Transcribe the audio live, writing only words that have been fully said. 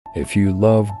If you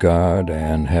love God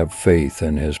and have faith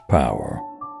in His power,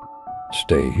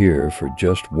 stay here for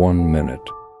just 1 minute.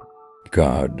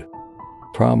 God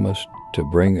promised to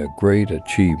bring a great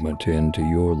achievement into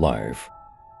your life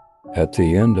at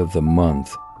the end of the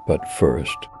month, but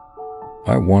first,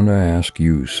 I want to ask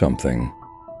you something.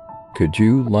 Could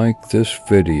you like this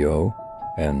video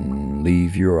and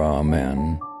leave your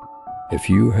amen if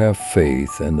you have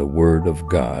faith in the Word of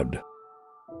God?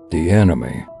 The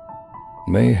enemy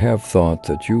may have thought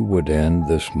that you would end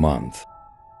this month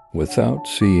without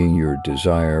seeing your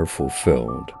desire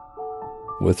fulfilled,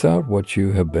 without what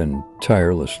you have been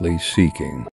tirelessly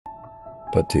seeking.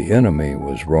 But the enemy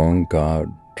was wrong.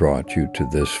 God brought you to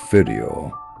this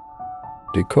video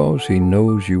because He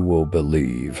knows you will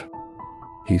believe.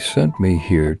 He sent me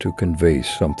here to convey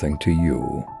something to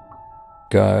you.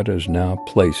 God is now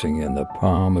placing in the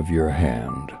palm of your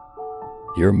hand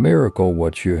your miracle,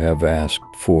 what you have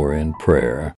asked for in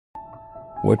prayer,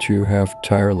 what you have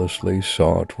tirelessly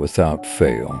sought without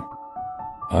fail.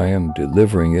 I am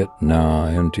delivering it now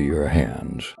into your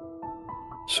hands.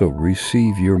 So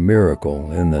receive your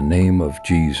miracle in the name of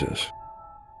Jesus.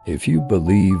 If you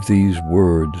believe these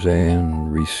words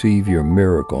and receive your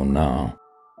miracle now,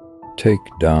 take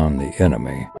down the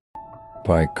enemy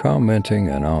by commenting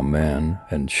an amen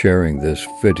and sharing this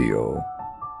video.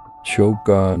 Show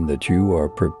God that you are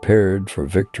prepared for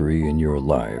victory in your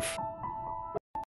life.